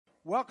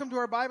Welcome to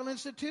our Bible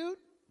Institute.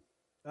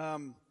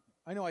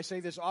 I know I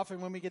say this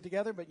often when we get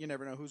together, but you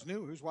never know who's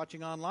new, who's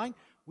watching online.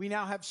 We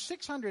now have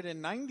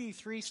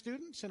 693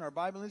 students in our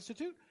Bible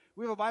Institute.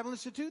 We have a Bible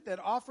Institute that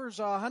offers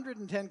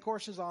 110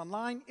 courses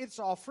online. It's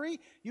all free.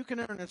 You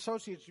can earn an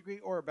associate's degree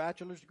or a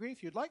bachelor's degree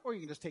if you'd like, or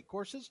you can just take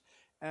courses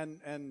and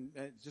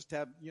just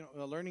have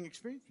a learning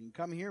experience. You can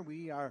come here.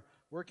 We are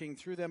working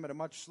through them at a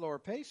much slower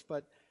pace,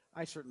 but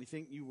I certainly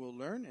think you will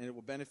learn and it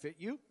will benefit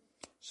you.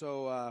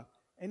 So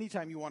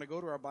anytime you want to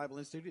go to our Bible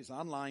Institute, it's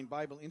online,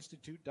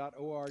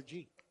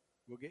 bibleinstitute.org.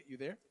 We'll get you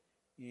there.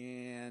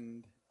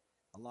 And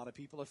a lot of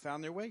people have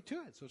found their way to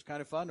it. So it's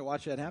kind of fun to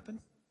watch that happen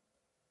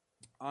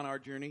on our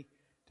journey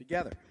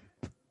together.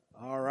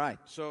 All right.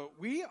 So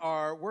we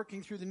are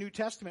working through the New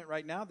Testament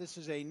right now. This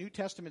is a New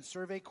Testament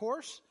survey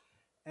course.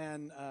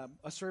 And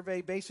a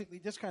survey basically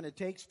just kind of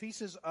takes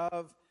pieces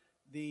of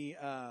the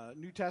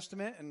New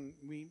Testament, and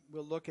we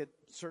will look at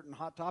certain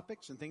hot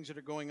topics and things that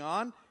are going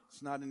on.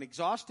 It's not an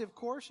exhaustive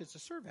course. It's a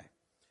survey.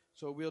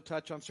 So we'll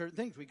touch on certain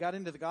things. We got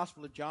into the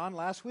Gospel of John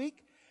last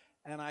week,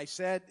 and I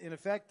said, in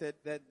effect,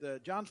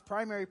 that John's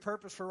primary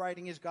purpose for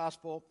writing his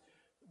Gospel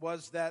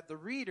was that the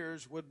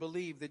readers would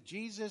believe that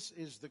Jesus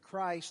is the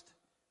Christ,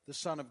 the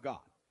Son of God.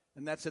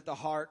 And that's at the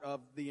heart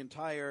of the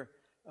entire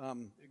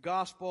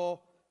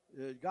Gospel.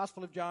 The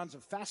Gospel of John's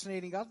a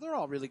fascinating gospel. They're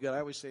all really good. I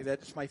always say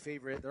that. It's my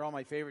favorite. They're all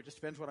my favorite. Just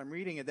depends what I'm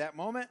reading at that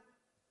moment.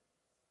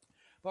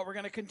 But we're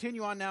going to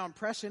continue on now and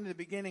press into the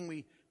beginning.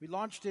 We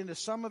launched into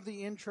some of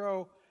the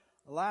intro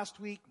last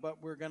week,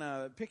 but we're going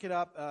to pick it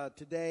up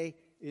today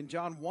in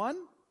John 1,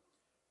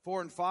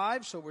 4, and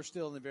 5. So we're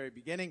still in the very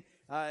beginning.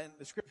 And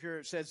the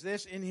scripture says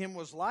this: "In him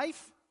was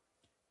life,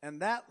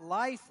 and that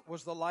life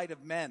was the light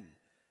of men.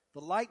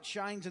 The light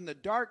shines in the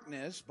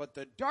darkness, but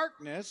the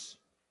darkness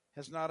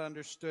has not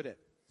understood it."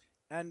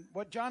 And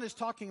what John is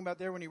talking about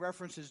there when he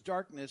references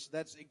darkness,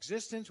 that's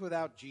existence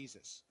without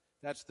Jesus.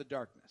 That's the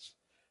darkness.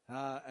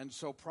 And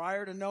so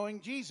prior to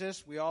knowing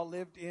Jesus, we all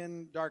lived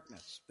in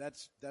darkness.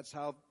 That's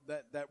how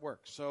that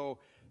works. So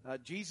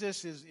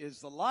Jesus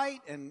is the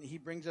light, and he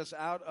brings us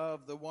out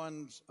of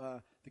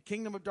the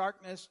kingdom of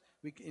darkness.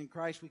 In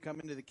Christ, we come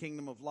into the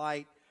kingdom of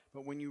light.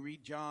 But when you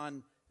read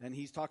John and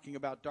he's talking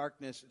about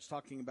darkness, it's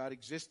talking about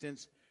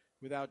existence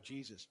without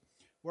Jesus.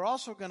 We're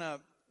also going to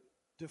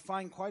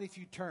define quite a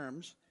few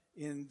terms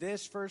in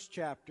this first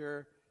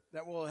chapter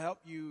that will help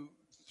you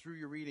through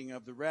your reading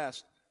of the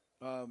rest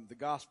of the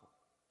gospel.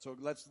 So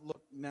let's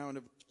look now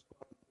into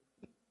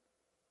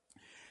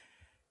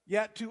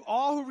 "Yet to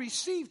all who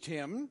received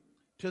him,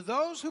 to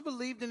those who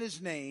believed in his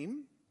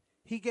name,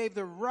 he gave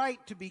the right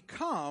to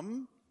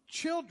become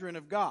children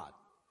of God.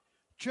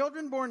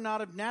 Children born not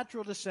of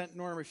natural descent,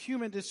 nor of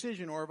human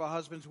decision or of a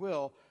husband's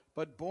will,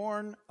 but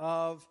born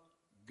of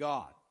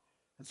God."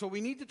 And so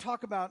we need to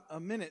talk about a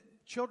minute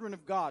children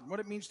of God, what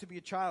it means to be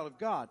a child of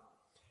God.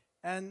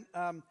 And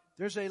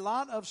there's a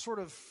lot of sort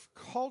of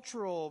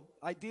cultural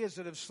ideas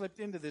that have slipped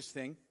into this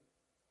thing.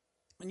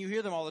 And you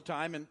hear them all the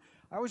time. And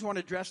I always want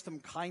to address them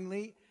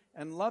kindly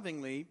and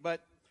lovingly.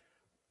 But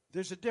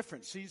there's a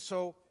difference. See,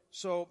 so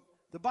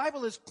the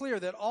Bible is clear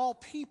that all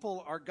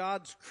people are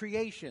God's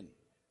creation.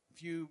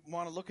 If you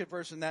want to look at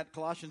verse in that,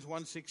 Colossians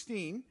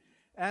 1:16.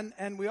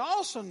 And we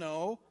also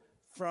know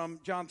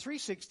from John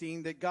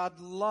 3:16 that God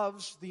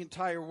loves the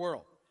entire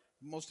world.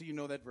 Most of you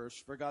know that verse.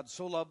 "For God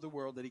so loved the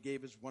world that he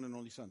gave his one and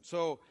only son."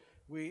 So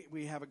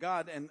we have a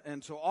God,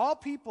 and so all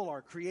people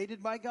are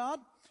created by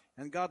God,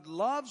 and God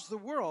loves the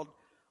world,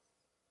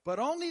 but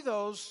only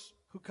those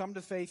who come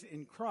to faith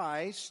in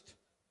Christ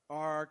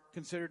are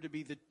considered to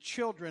be the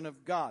children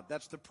of God.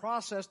 That's the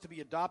process to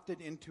be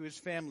adopted into his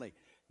family.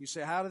 You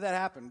say, how did that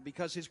happen?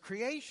 Because his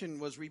creation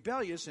was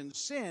rebellious and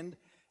sinned,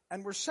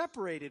 and we're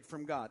separated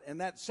from God. And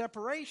that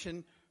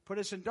separation put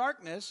us in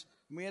darkness,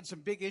 and we had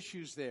some big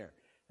issues there.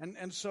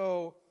 And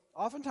so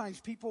oftentimes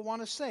people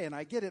want to say, and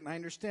I get it and I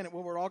understand it,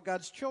 well, we're all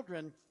God's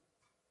children,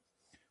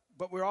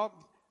 but we're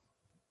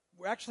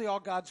actually all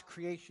God's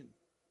creation,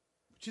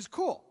 which is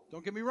cool.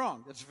 Don't get me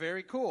wrong. That's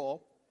very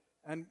cool.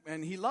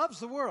 And he loves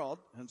the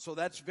world, and so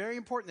that's very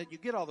important that you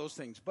get all those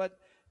things. But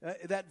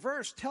that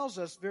verse tells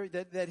us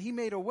that he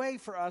made a way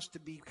for us to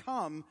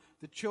become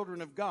the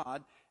children of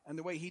God, and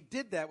the way he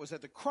did that was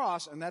at the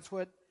cross, and that's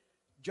what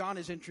John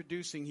is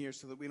introducing here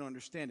so that we don't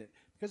understand it.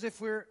 Because if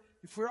we're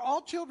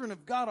all children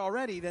of God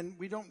already, then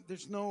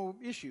there's no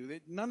issue.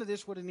 None of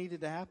this would have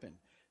needed to happen.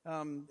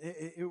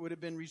 It would have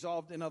been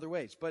resolved in other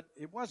ways. But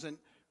it wasn't.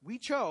 We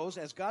chose,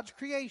 as God's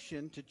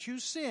creation, to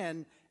choose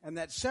sin, and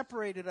that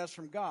separated us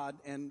from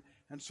God, and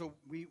so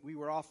we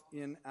were off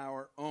in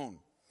our own.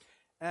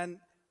 And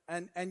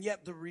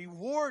yet the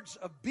rewards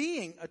of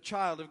being a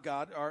child of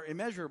God are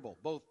immeasurable,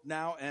 both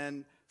now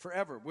and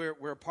forever.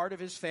 We're a part of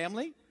his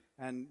family.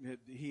 And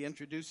he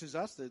introduces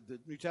us, the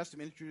New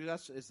Testament introduces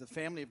us as the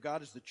family of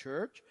God, as the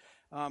church.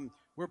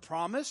 We're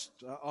promised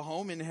a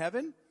home in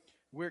heaven.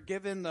 We're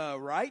given the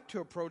right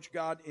to approach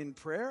God in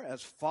prayer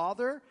as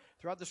Father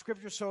throughout the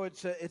Scripture. So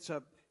it's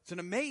an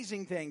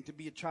amazing thing to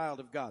be a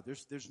child of God.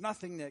 There's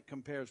nothing that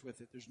compares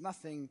with it. There's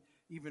nothing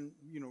even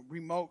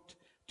remote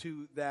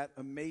to that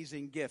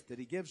amazing gift that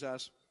he gives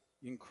us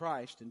in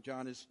Christ, and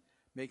John is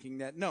making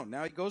that known.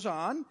 Now he goes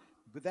on,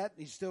 but that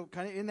he's still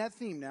kind of in that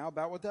theme now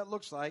about what that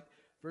looks like,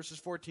 verses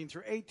 14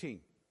 through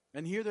 18.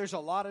 And here there's a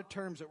lot of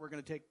terms that we're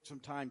going to take some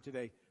time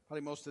today,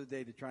 probably most of the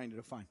day, to trying to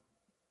define.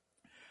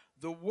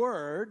 The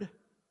Word,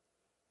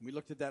 we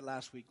looked at that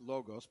last week,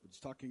 Logos, but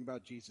it's talking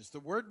about Jesus. The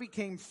Word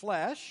became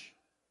flesh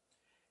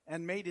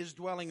and made his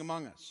dwelling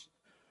among us.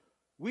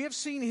 We have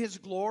seen his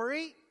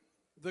glory,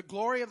 the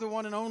glory of the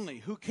one and only,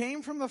 who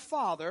came from the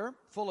Father,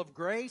 full of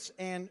grace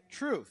and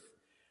truth.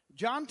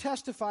 John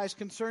testifies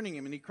concerning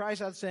him, and he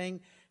cries out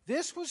saying,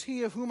 "This was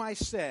he of whom I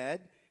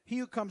said, he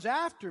who comes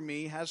after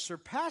me has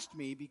surpassed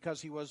me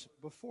because he was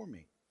before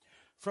me.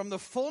 From the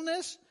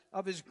fullness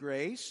of his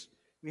grace,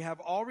 we have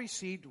all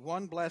received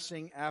one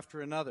blessing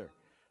after another.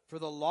 For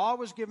the law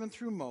was given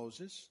through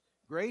Moses,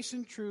 grace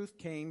and truth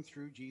came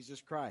through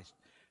Jesus Christ.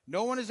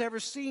 No one has ever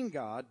seen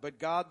God, but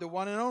God, the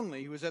one and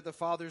only, who is at the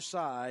Father's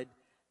side,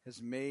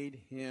 has made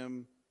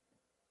him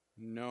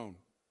known."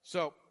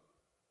 So,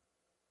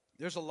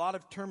 there's a lot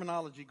of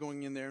terminology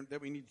going in there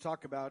that we need to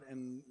talk about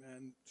and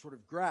sort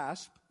of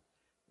grasp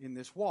in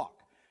this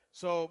walk.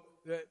 So,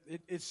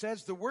 it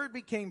says the Word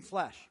became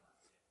flesh.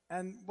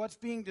 And what's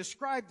being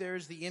described there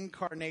is the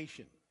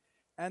incarnation.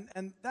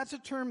 And that's a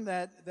term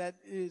that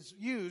is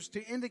used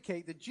to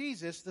indicate that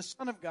Jesus, the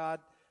Son of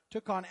God,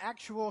 took on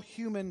actual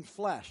human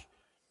flesh.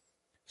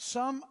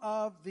 Some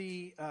of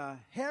the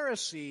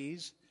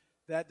heresies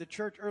that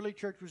the early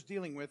church was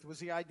dealing with was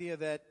the idea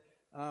that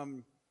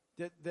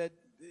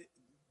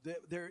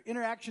their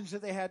interactions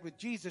that they had with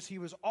Jesus, he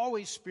was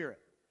always spirit.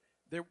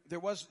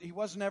 He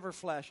was never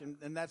flesh,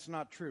 and that's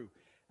not true.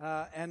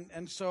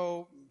 And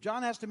so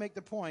John has to make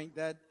the point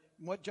that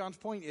what John's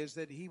point is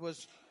that he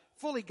was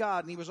fully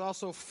God and he was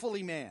also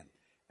fully man.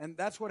 And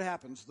that's what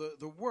happens.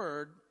 The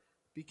Word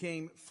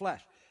became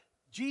flesh.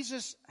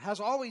 Jesus has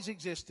always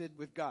existed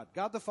with God.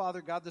 God the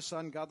Father, God the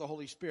Son, God the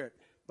Holy Spirit.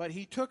 But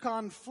he took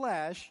on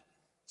flesh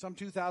some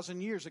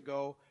 2,000 years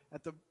ago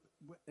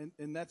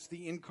and that's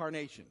the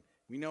incarnation.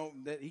 We know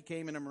that he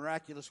came in a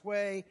miraculous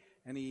way,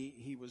 and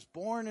he was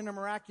born in a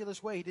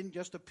miraculous way. He didn't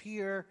just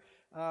appear.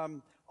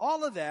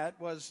 All of that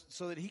was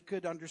so that he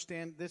could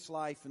understand this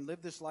life and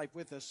live this life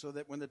with us, so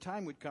that when the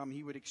time would come,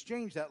 he would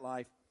exchange that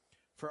life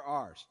for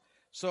ours.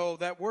 So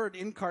that word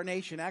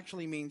incarnation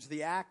actually means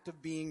the act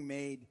of being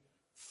made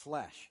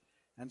flesh.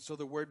 And so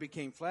the Word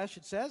became flesh,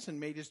 it says, and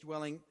made his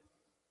dwelling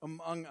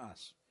among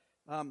us.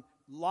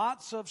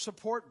 Lots of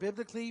support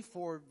biblically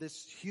for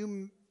this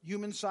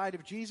human side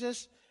of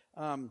Jesus,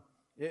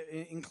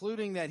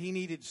 including that he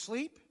needed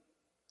sleep,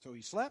 so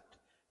he slept.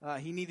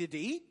 He needed to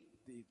eat.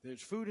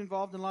 There's food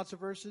involved in lots of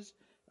verses.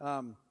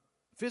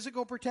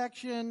 Physical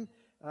protection,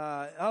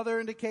 other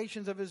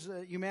indications of his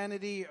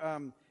humanity.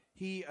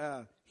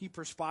 He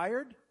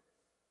perspired.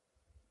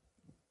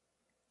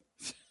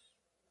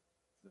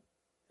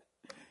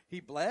 He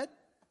bled.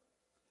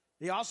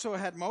 He also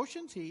had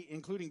motions,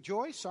 including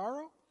joy,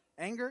 sorrow,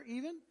 anger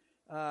even.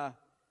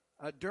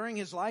 During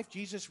his life,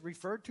 Jesus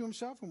referred to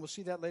himself, and we'll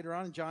see that later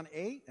on in John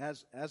 8,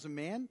 as a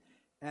man.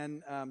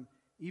 And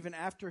even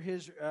after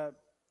his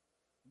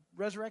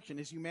resurrection,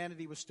 his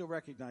humanity was still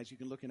recognized. You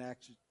can look in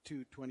Acts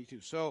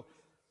 2:22. So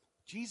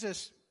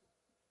Jesus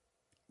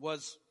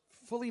was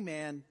fully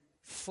man,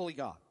 fully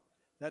God.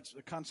 That's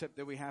a concept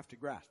that we have to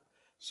grasp.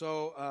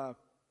 So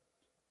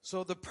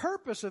the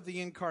purpose of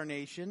the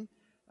incarnation,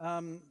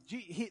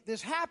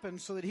 this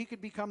happened so that he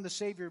could become the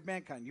Savior of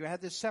mankind. You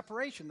had this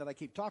separation that I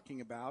keep talking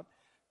about,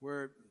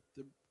 where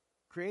the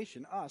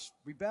creation, us,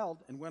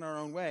 rebelled and went our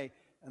own way,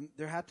 and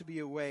there had to be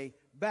a way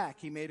back.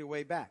 He made a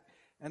way back.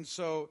 And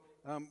so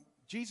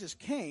Jesus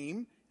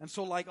came, and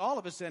so like all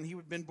of us then, he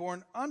would have been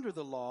born under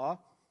the law,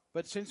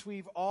 but since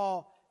we've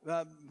all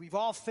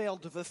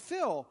failed to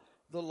fulfill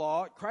the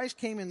law, Christ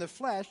came in the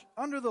flesh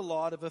under the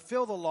law to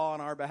fulfill the law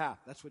on our behalf.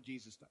 That's what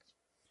Jesus does.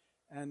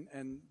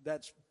 And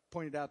that's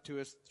pointed out to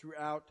us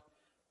throughout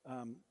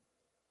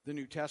the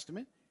New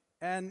Testament.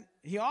 And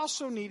he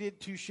also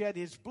needed to shed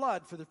his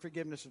blood for the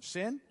forgiveness of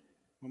sin.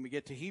 When we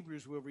get to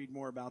Hebrews, we'll read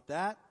more about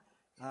that.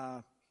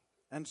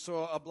 And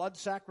so a blood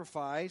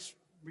sacrifice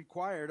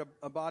required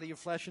a body of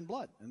flesh and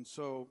blood. And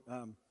so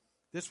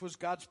this was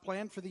God's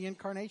plan for the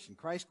incarnation.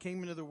 Christ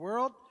came into the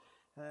world,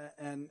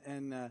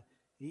 and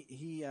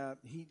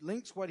he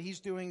links what he's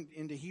doing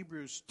into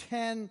Hebrews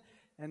 10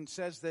 and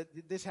says that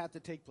this had to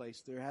take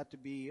place. There had to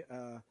be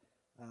an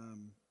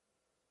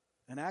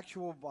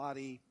actual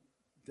body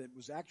that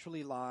was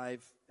actually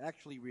live,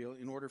 actually real,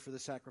 in order for the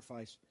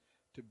sacrifice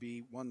to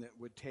be one that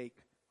would take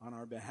on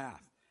our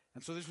behalf.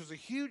 And so this was a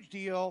huge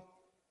deal,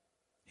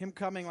 him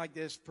coming like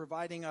this,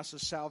 providing us a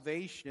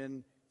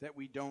salvation that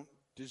we don't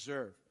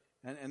deserve.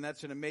 And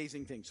that's an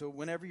amazing thing. So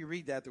whenever you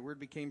read that, the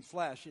Word became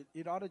flesh,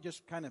 it ought to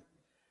just kind of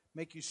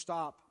make you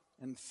stop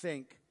and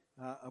think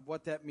of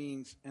what that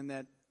means, and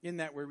that in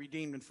that we're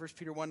redeemed. In 1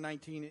 Peter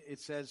 1:19, it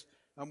says,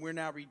 we're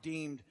now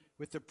redeemed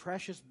with the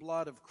precious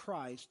blood of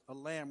Christ, a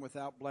lamb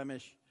without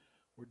blemish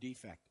or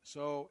defect.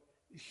 So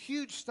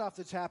huge stuff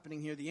that's happening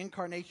here. The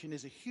incarnation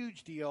is a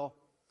huge deal,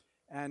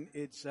 and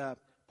it's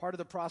part of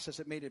the process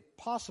that made it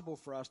possible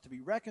for us to be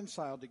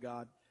reconciled to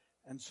God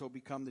and so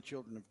become the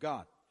children of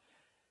God.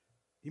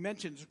 He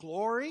mentions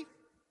glory.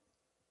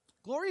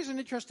 Glory is an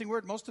interesting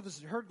word. Most of us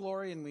have heard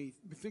glory and we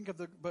think of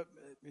but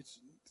it's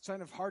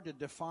kind of hard to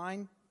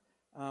define.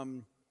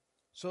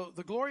 So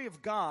the glory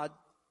of God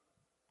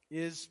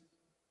it's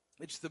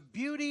the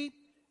beauty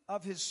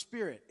of His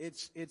Spirit.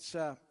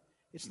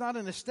 It's not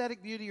an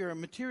aesthetic beauty or a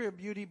material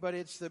beauty, but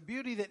it's the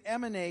beauty that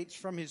emanates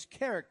from His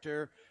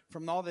character,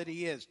 from all that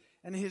He is.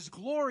 And His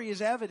glory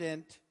is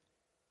evident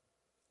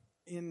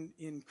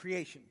in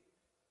creation,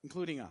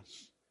 including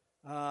us.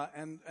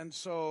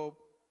 So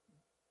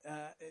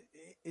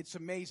it's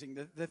amazing.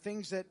 The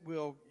things that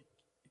will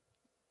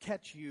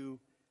catch you,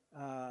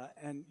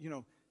 and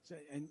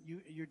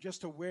you're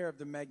just aware of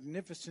the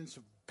magnificence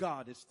of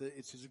God.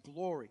 It's His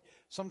glory.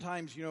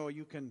 Sometimes,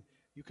 you can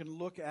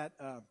look at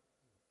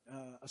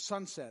a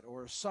sunset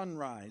or a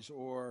sunrise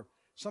or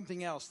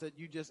something else that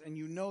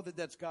you know that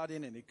that's God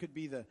in it. It could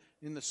be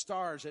in the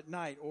stars at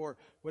night or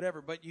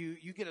whatever, but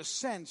you get a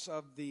sense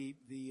of the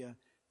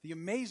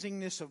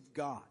amazingness of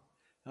God.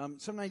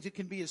 Sometimes it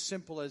can be as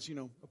simple as,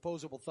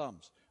 opposable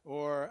thumbs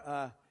or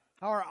how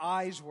our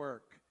eyes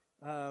work.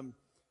 Have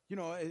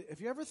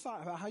you ever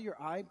thought about how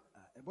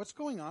what's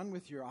going on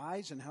with your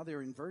eyes and how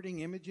they're inverting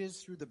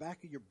images through the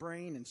back of your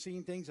brain and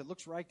seeing things that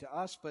looks right to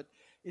us, but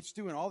it's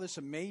doing all this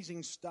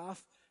amazing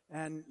stuff,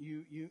 and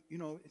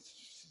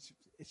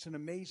it's an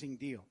amazing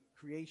deal.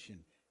 Creation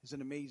is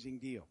an amazing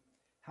deal.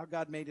 How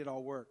God made it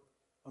all work,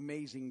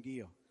 amazing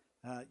deal.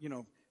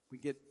 We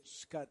get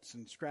cuts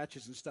and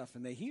scratches and stuff,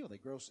 and they heal. They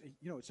grow.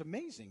 It's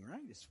amazing,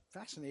 right? It's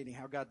fascinating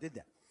how God did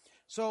that.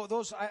 So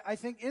I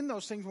think in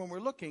those things, when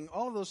we're looking,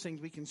 all of those things,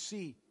 we can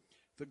see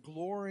the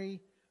glory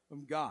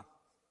of God.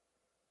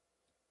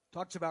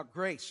 Talks about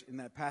grace in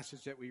that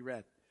passage that we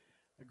read.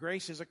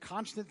 Grace is a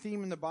constant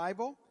theme in the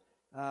Bible,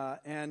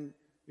 and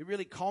it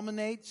really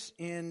culminates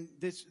in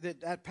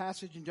that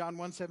passage in John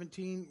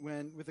 1:17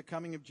 with the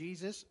coming of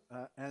Jesus,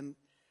 and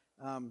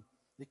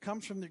it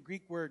comes from the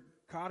Greek word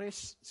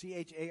charis,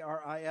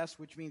 charis,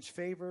 which means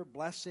favor,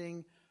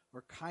 blessing,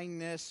 or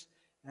kindness.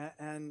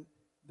 And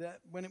that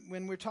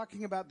when we're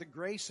talking about the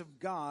grace of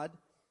God,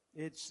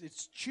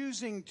 it's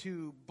choosing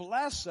to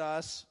bless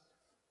us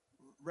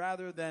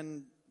rather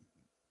than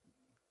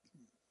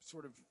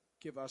sort of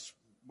give us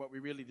what we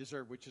really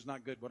deserve, which is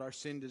not good, what our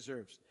sin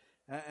deserves.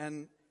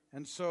 And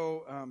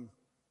so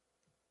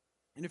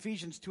in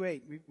Ephesians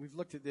 2:8, we've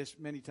looked at this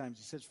many times.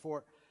 It says,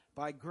 "For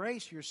by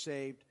grace you're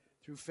saved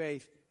through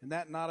faith, and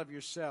that not of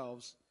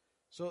yourselves."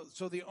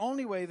 So the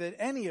only way that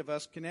any of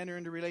us can enter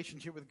into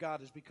relationship with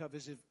God is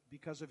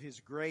because of His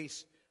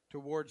grace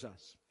towards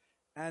us.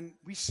 And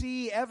we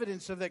see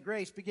evidence of that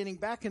grace beginning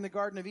back in the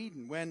Garden of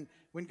Eden when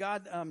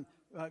God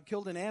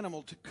killed an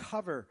animal to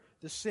cover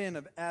the sin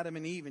of Adam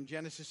and Eve in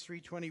Genesis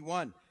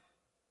 3:21.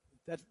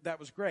 That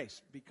was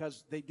grace,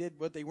 because they did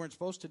what they weren't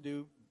supposed to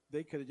do.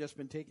 They could have just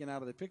been taken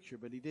out of the picture,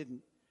 but He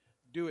didn't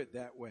do it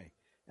that way.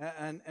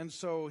 And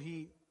so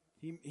He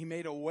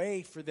made a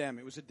way for them.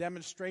 It was a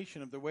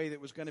demonstration of the way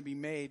that was going to be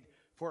made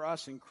for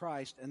us in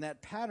Christ. And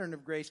that pattern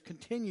of grace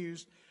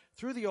continues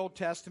through the Old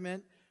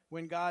Testament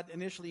when God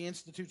initially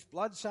institutes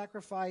blood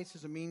sacrifice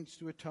as a means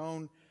to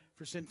atone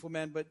for sinful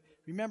men. But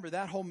remember,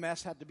 that whole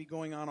mess had to be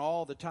going on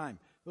all the time.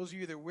 Those of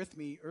you that were with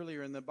me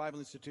earlier in the Bible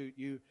Institute,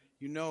 you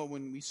know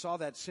when we saw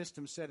that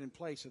system set in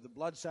place of the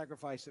blood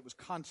sacrifice, it was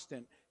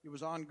constant, it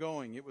was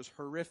ongoing, it was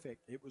horrific,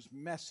 it was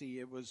messy,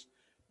 it was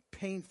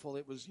painful,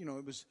 it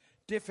was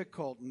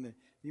difficult, and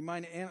the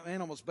amount of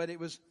animals, but it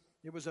was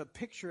a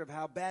picture of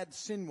how bad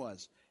sin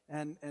was,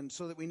 and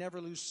so that we never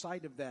lose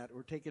sight of that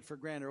or take it for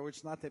granted, or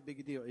it's not that big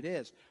a deal. It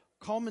is,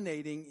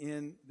 culminating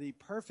in the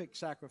perfect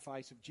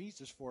sacrifice of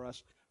Jesus for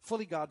us,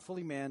 fully God,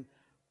 fully man,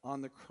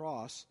 on the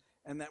cross,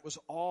 and that was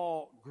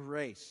all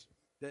grace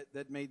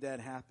that made that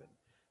happen.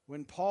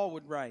 When Paul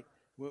would write,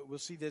 we'll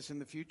see this in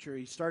the future,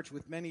 he starts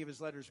with many of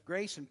his letters,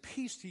 "Grace and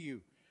peace to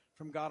you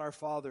from God our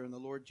Father and the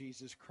Lord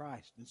Jesus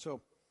Christ." And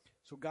so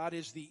God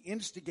is the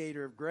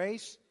instigator of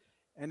grace,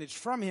 and it's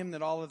from Him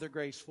that all other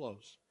grace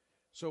flows.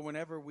 So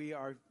whenever we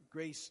are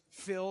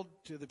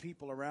grace-filled to the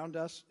people around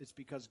us, it's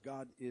because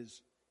God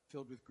is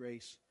filled with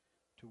grace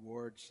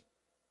towards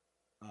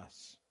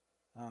us.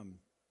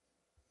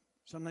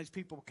 Sometimes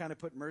people kind of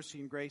put mercy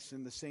and grace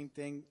in the same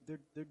thing.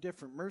 They're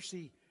different.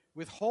 Mercy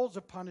withholds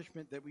a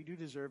punishment that we do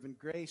deserve, and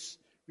grace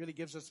really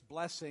gives us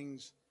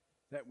blessings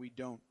that we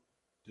don't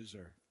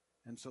deserve.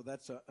 And so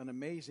that's an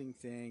amazing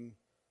thing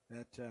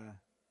that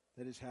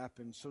has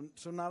happened.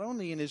 So not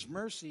only in His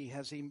mercy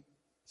has He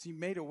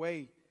made a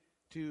way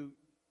to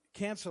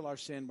cancel our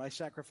sin by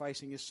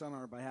sacrificing His Son on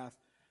our behalf,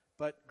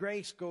 but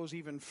grace goes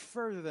even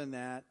further than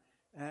that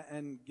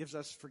and gives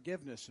us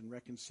forgiveness and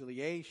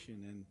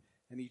reconciliation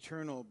and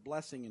eternal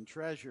blessing and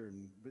treasure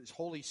and His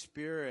Holy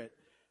Spirit,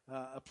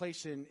 a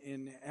place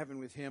in heaven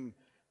with Him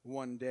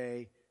one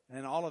day.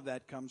 And all of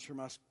that comes from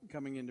us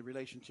coming into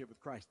relationship with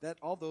Christ.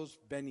 All those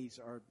bennies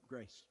are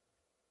grace.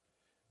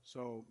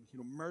 So,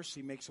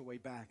 mercy makes a way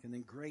back, and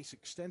then grace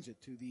extends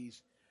it to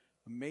these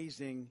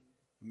amazing,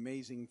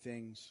 amazing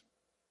things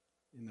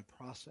in the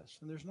process.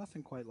 And there's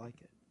nothing quite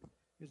like it.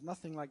 There's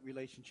nothing like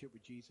relationship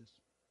with Jesus.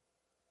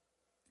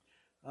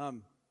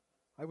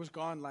 I was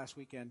gone last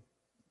weekend.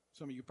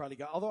 Some of you probably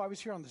got, although I was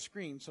here on the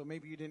screen, so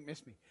maybe you didn't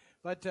miss me.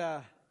 But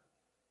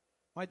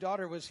my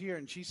daughter was here,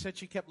 and she said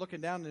she kept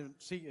looking down and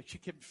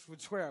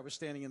would swear I was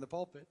standing in the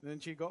pulpit. And then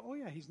she'd go, oh,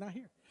 yeah, he's not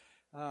here.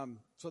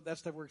 So that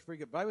stuff works pretty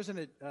good. But I was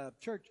in a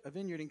church, a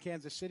vineyard in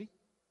Kansas City.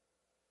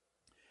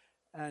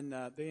 And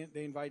they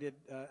invited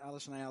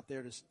Alice and I out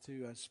there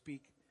to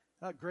speak.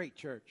 Great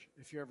church.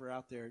 If you're ever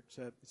out there,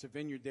 it's a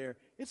vineyard there.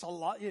 It's a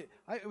lot. It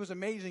was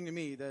amazing to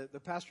me.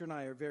 The pastor and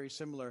I are very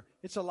similar.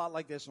 It's a lot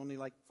like this, only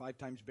like 5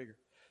 times bigger.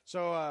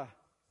 So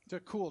it's a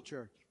cool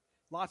church.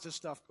 Lots of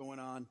stuff going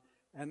on.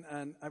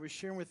 And I was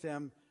sharing with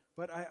them.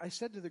 But I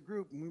said to the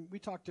group, and we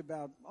talked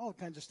about all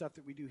kinds of stuff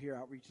that we do here,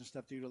 outreach and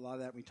stuff, do a lot of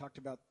that. We talked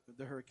about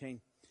the hurricane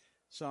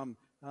some.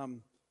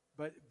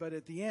 But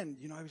at the end,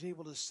 I was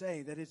able to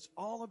say that it's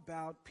all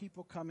about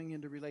people coming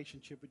into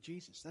relationship with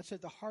Jesus. That's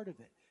at the heart of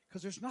it.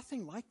 Because there's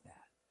nothing like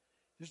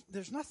that.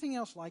 There's nothing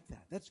else like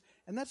that.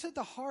 That's at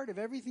the heart of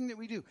everything that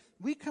we do.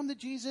 We come to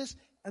Jesus,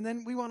 and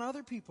then we want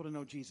other people to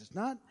know Jesus.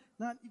 Not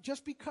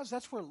just because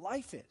that's where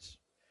life is.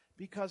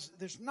 Because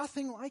there's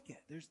nothing like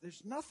it.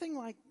 There's nothing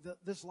like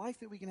this life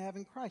that we can have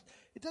in Christ.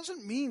 It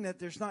doesn't mean that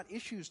there's not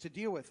issues to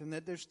deal with and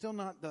that there's still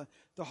not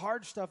the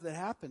hard stuff that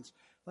happens.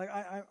 Like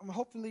I'm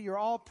hopefully you're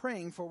all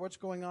praying for what's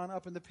going on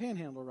up in the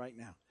Panhandle right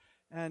now.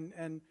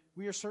 And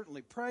we are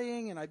certainly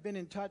praying, and I've been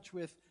in touch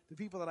with the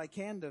people that I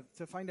can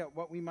to find out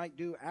what we might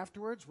do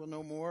afterwards. We'll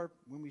know more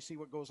when we see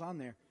what goes on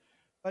there.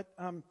 But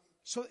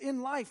so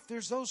in life,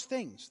 there's those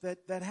things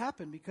that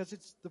happen because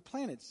the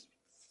planet's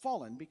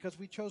fallen, because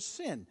we chose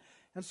sin.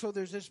 And so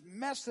there's this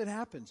mess that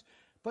happens.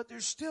 But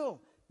there's still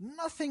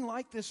nothing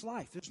like this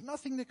life. There's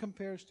nothing that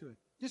compares to it.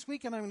 This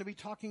weekend I'm going to be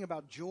talking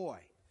about joy.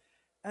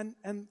 And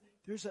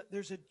there's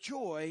a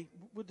joy,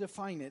 we'll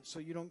define it so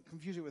you don't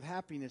confuse it with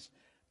happiness.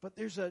 But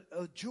there's a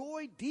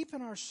joy deep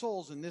in our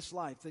souls in this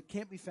life that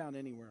can't be found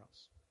anywhere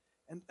else.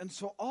 And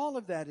so all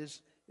of that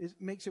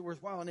makes it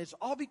worthwhile. And it's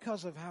all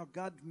because of how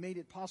God made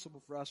it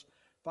possible for us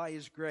by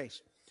His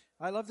grace.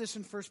 I love this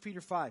in 1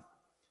 Peter 5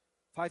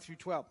 through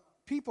 12.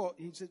 People,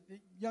 he said,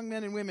 young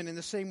men and women in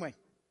the same way.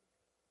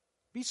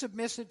 Be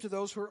submissive to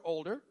those who are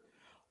older.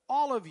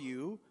 All of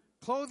you,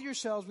 clothe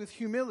yourselves with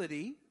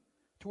humility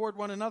toward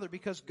one another,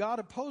 because God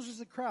opposes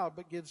the crowd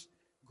but gives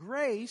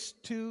grace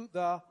to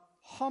the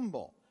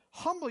humble.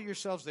 Humble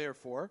yourselves,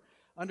 therefore,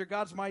 under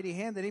God's mighty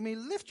hand, that He may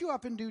lift you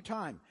up in due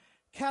time.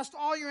 Cast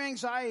all your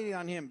anxiety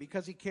on Him,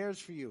 because He cares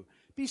for you.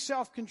 Be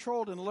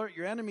self-controlled and alert.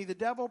 Your enemy, the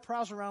devil,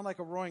 prowls around like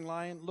a roaring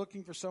lion,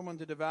 looking for someone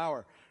to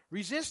devour.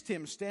 Resist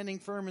him, standing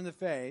firm in the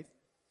faith,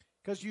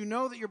 because you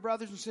know that your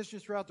brothers and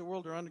sisters throughout the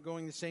world are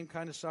undergoing the same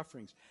kind of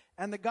sufferings.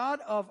 And the God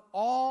of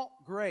all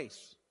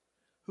grace,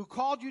 who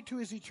called you to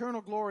His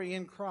eternal glory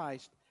in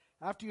Christ,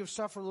 after you have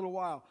suffered a little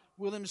while,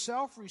 will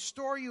Himself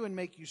restore you and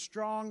make you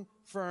strong,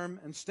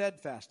 firm, and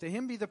steadfast. To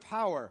Him be the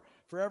power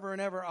forever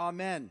and ever.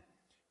 Amen.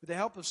 With the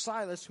help of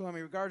Silas, whom I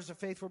regard as a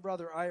faithful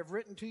brother, I have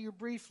written to you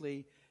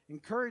briefly,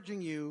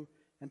 encouraging you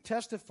and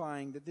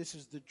testifying that this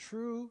is the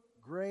true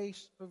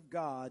grace of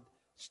God.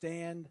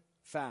 Stand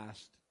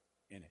fast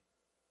in it.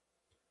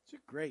 It's a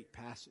great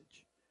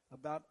passage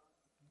about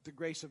the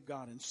grace of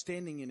God and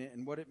standing in it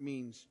and what it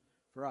means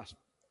for us.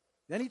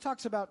 Then he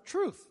talks about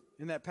truth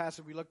in that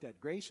passage we looked at.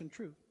 Grace and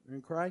truth are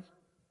in Christ.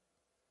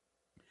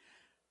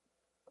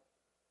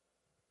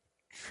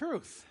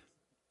 Truth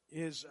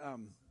is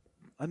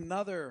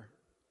another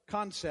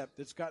concept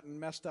that's gotten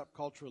messed up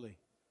culturally,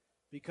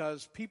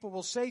 because people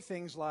will say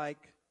things like,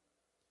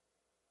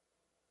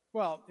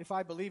 well, if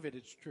I believe it,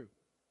 it's true.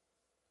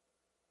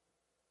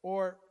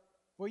 Or,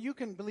 well, you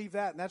can believe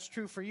that, and that's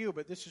true for you,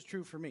 but this is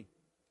true for me.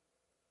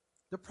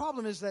 The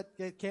problem is that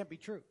it can't be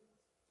true.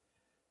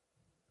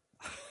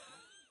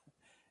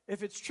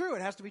 If it's true,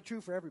 it has to be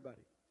true for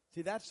everybody.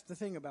 See, that's the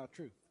thing about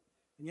truth.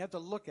 And you have to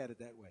look at it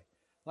that way.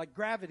 Like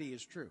gravity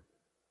is true.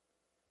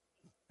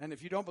 And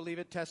if you don't believe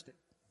it, test it.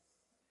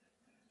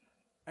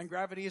 And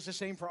gravity is the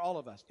same for all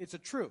of us. It's a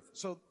truth.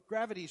 So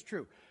gravity is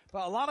true.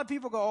 But a lot of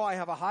people go, oh, I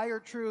have a higher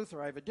truth,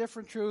 or I have a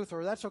different truth,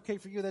 or that's okay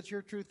for you, that's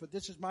your truth, but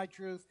this is my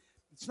truth.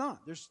 It's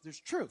not.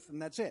 There's truth,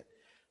 and that's it.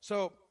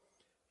 So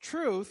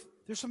truth,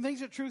 there's some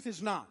things that truth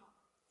is not.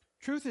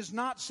 Truth is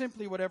not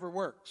simply whatever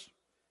works.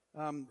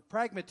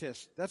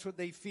 Pragmatists, that's what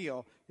they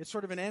feel. It's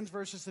sort of an ends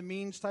versus the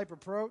means type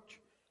approach,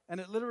 and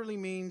it literally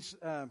means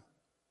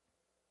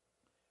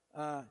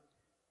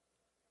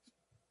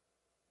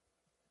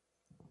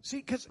see,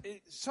 because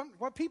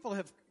what people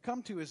have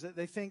come to is that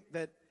they think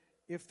that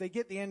if they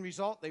get the end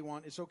result they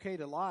want, it's okay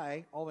to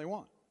lie all they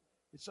want.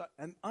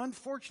 And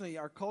unfortunately,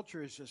 our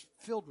culture is just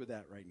filled with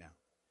that right now.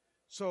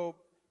 So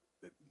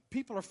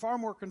people are far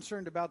more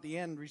concerned about the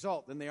end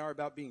result than they are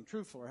about being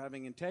truthful or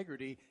having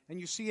integrity, and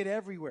you see it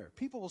everywhere.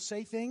 People will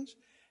say things,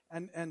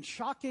 and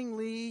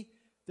shockingly,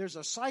 there's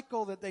a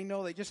cycle that they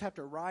know they just have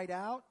to ride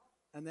out,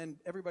 and then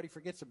everybody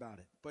forgets about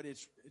it. But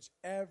it's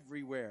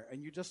everywhere,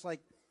 and you just like,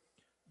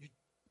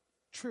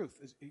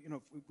 truth.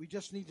 We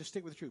just need to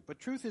stick with the truth. But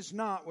truth is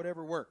not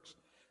whatever works.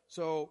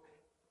 So,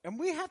 and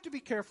we have to be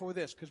careful with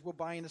this because we'll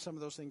buy into some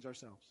of those things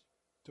ourselves.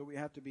 So we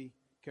have to be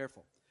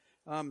careful.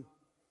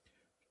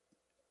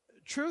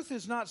 Truth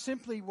is not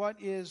simply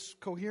what is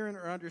coherent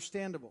or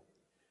understandable.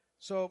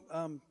 So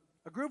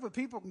a group of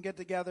people can get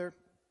together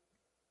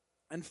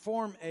and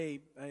form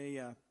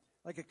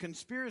like a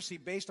conspiracy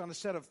based on a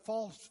set of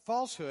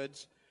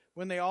falsehoods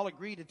when they all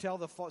agree to tell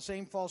the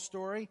same false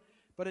story,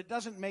 but it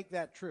doesn't make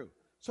that true.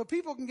 So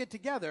people can get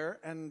together,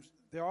 and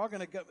they're all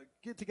going to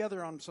get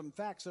together on some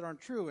facts that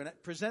aren't true and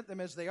present them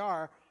as they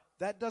are.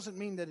 That doesn't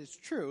mean that it's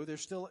true.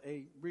 There's still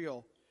a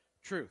real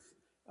truth.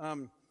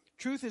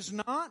 Truth is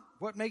not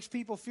what makes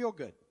people feel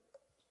good.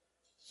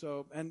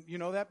 So, and you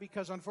know that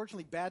because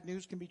unfortunately bad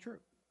news can be true.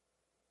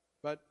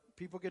 But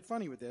people get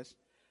funny with this.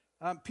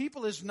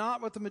 People is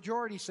not what the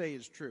majority say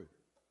is true.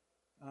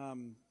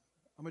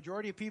 A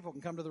majority of people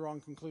can come to the wrong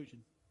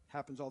conclusion.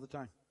 Happens all the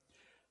time.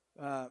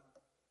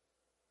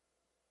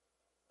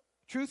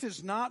 Truth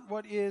is not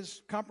what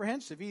is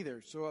comprehensive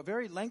either. So a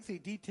very lengthy,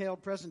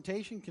 detailed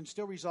presentation can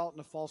still result in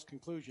a false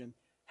conclusion.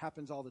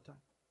 Happens all the time.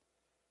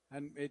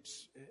 And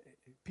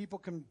people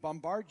can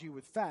bombard you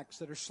with facts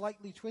that are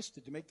slightly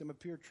twisted to make them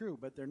appear true,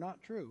 but they're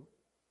not true.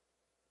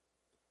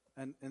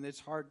 And it's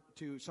hard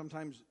to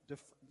sometimes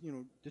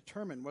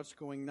determine what's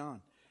going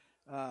on.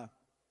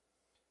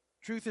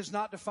 Truth is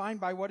not defined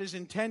by what is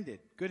intended.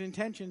 Good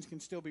intentions can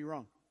still be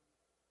wrong.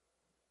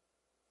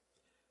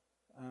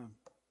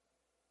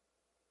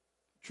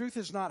 Truth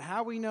is not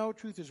how we know.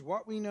 Truth is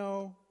what we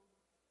know.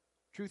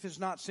 Truth is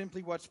not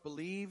simply what's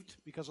believed,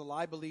 because a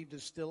lie believed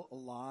is still a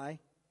lie.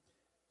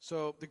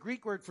 So the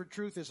Greek word for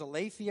truth is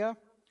aletheia.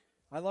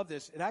 I love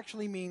this. It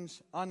actually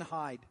means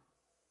unhide.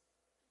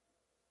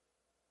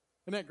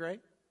 Isn't that great?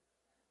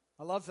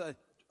 I love that.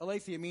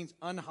 Aletheia means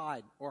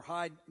unhide or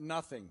hide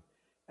nothing.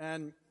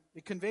 And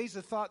it conveys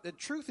the thought that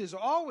truth is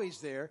always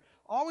there,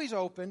 always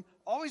open,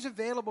 always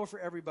available for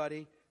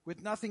everybody,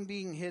 with nothing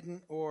being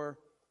hidden or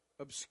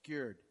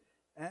obscured.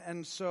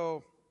 And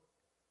so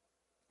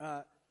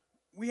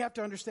we have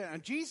to understand.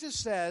 And Jesus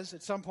says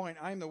at some point,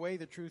 I am the way,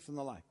 the truth, and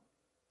the life.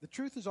 The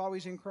truth is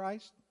always in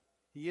Christ.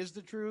 He is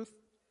the truth.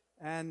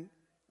 And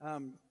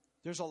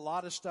there's a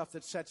lot of stuff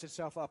that sets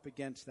itself up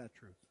against that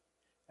truth.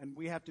 And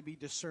we have to be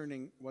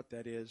discerning what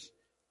that is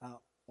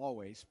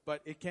always.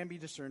 But it can be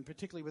discerned,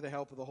 particularly with the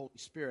help of the Holy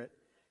Spirit.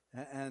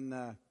 And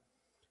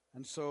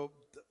so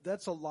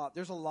that's a lot.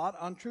 There's a lot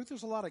on truth.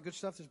 There's a lot of good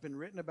stuff that's been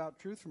written about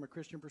truth from a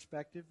Christian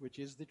perspective, which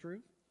is the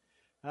truth.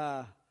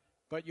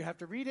 But you have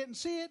to read it and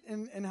see it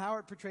and how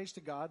it portrays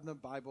to God in the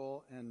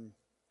Bible and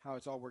how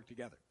it's all worked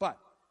together. But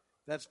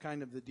that's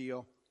kind of the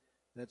deal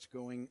that's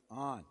going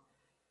on.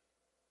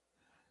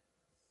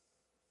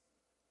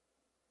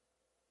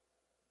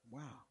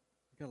 Wow.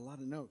 Got a lot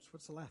of notes.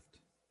 What's left?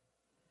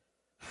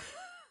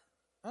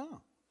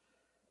 Oh.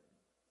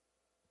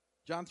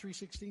 John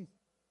 3:16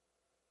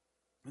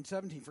 and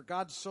 17. For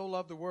God so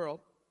loved the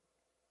world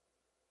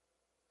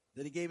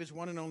that he gave his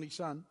one and only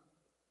Son,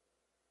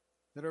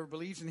 that whoever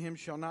believes in him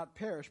shall not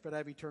perish but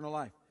have eternal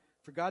life.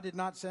 For God did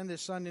not send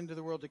his Son into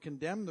the world to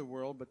condemn the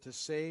world, but to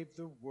save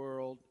the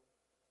world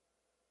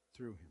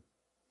through him.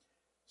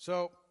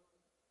 So,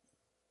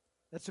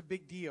 that's a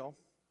big deal.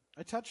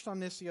 I touched on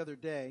this the other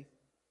day.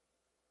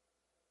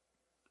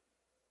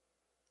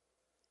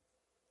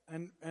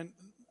 And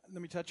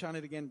let me touch on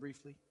it again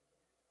briefly,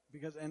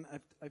 because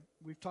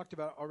we've talked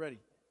about it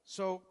already.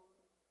 So,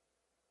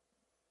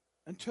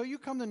 until you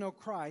come to know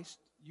Christ,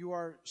 you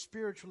are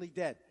spiritually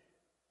dead.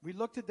 We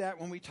looked at that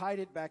when we tied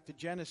it back to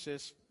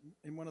Genesis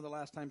in one of the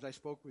last times I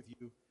spoke with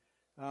you,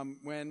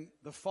 when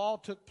the fall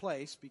took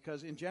place,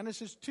 because in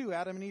Genesis 2,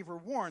 Adam and Eve were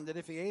warned that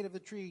if they ate of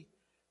the tree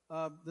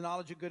of the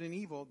knowledge of good and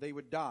evil, they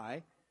would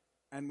die.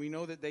 And we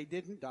know that they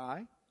didn't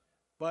die.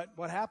 But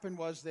what happened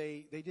was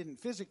they didn't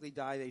physically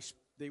die.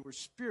 They were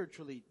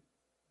spiritually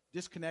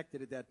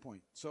disconnected at that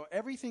point. So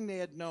everything they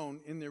had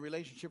known in their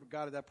relationship with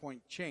God at that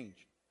point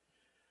changed.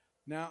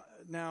 Now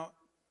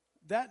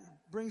that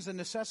brings the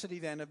necessity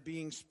then of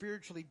being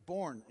spiritually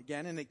born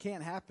again, and it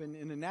can't happen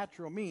in a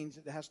natural means.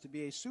 It has to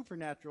be a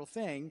supernatural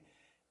thing,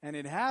 and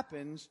it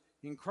happens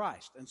in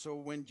Christ. And so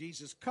when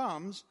Jesus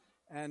comes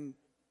and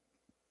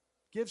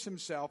gives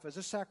himself as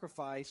a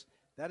sacrifice,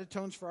 that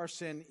atones for our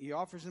sin. He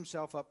offers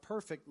himself up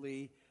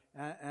perfectly.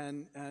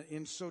 And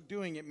in so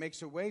doing, it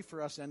makes a way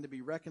for us then to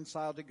be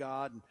reconciled to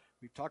God. And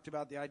we've talked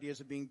about the ideas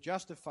of being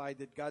justified,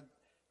 that God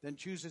then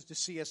chooses to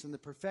see us in the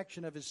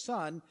perfection of his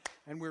Son,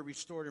 and we're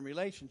restored in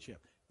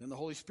relationship. Then the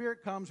Holy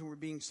Spirit comes, and we're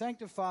being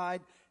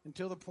sanctified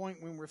until the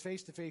point when we're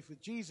face to face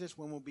with Jesus,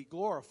 when we'll be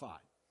glorified.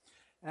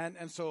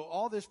 And so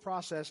all this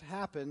process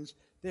happens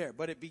there.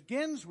 But it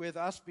begins with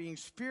us being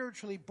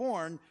spiritually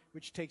born,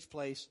 which takes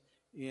place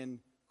in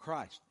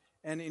Christ.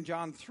 And in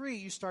John 3,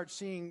 you start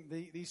seeing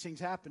these things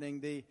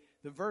happening. The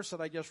verse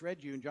that I just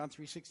read you in John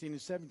 3:16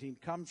 and 17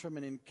 comes from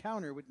an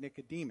encounter with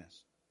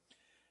Nicodemus.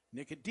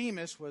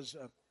 Nicodemus was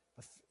a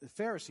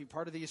Pharisee,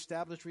 part of the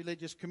established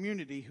religious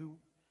community, who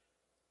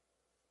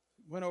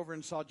went over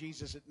and saw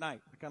Jesus at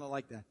night. I kind of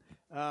like that.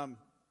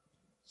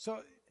 So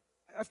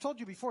I've told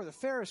you before, the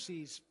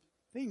Pharisees,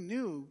 they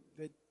knew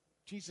that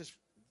Jesus,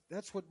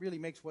 that's what really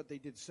makes what they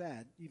did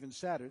sad, even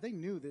sadder. They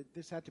knew that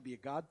this had to be a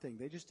God thing.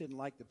 They just didn't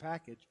like the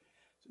package.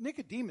 So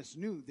Nicodemus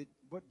knew that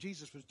what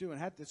Jesus was doing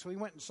had to, so he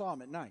went and saw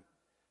him at night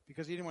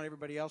because he didn't want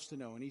everybody else to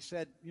know. And he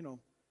said,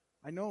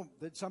 I know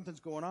that something's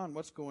going on.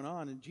 What's going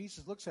on? And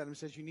Jesus looks at him and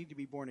says, you need to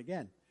be born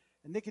again.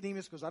 And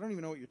Nicodemus goes, I don't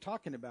even know what you're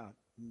talking about.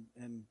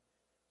 And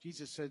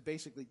Jesus said,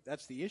 basically,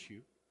 that's the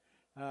issue.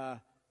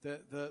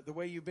 The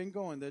way you've been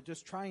going, they're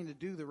just trying to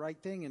do the right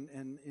thing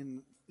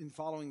and in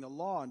following the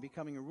law and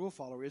becoming a rule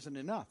follower isn't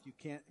enough. You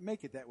can't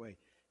make it that way.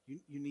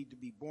 You need to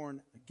be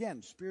born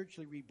again,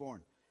 spiritually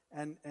reborn.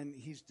 And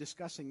he's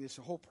discussing this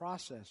whole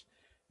process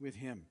with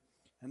him.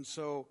 And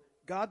so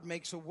God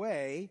makes a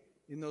way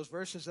in those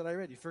verses that I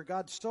read. For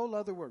God so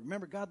loved the world.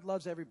 Remember, God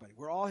loves everybody.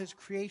 We're all his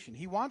creation.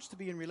 He wants to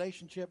be in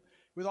relationship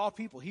with all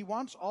people. He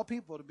wants all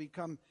people to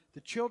become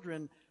the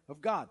children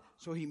of God.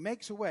 So he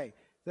makes a way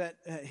that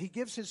he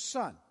gives his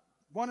son,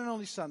 one and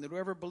only son, that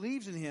whoever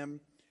believes in him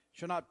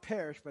shall not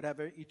perish but have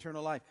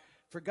eternal life.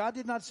 For God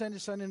did not send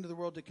his son into the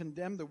world to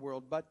condemn the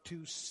world, but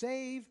to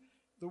save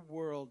the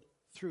world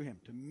through him,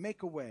 to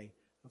make a way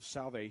of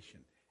salvation.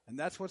 And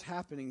that's what's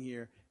happening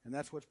here, and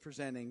that's what's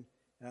presenting,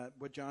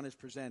 what John is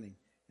presenting.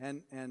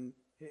 And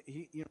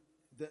he,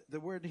 the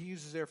word he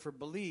uses there for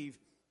believe,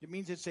 it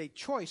means it's a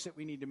choice that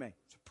we need to make.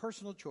 It's a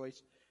personal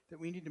choice that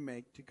we need to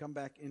make to come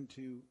back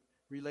into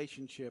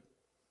relationship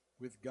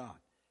with God.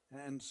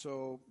 And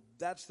so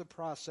that's the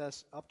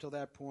process up to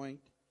that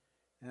point.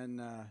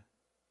 And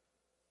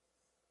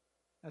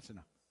that's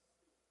enough.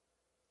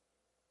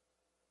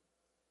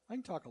 I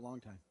can talk a long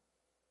time,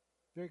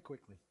 very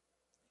quickly.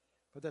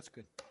 But that's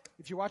good.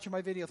 If you're watching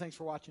my video, thanks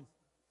for watching.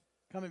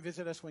 Come and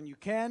visit us when you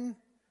can.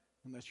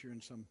 Unless you're in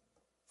some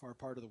far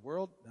part of the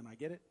world, then I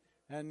get it.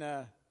 And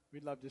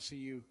we'd love to see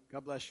you.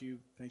 God bless you.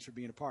 Thanks for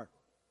being a part.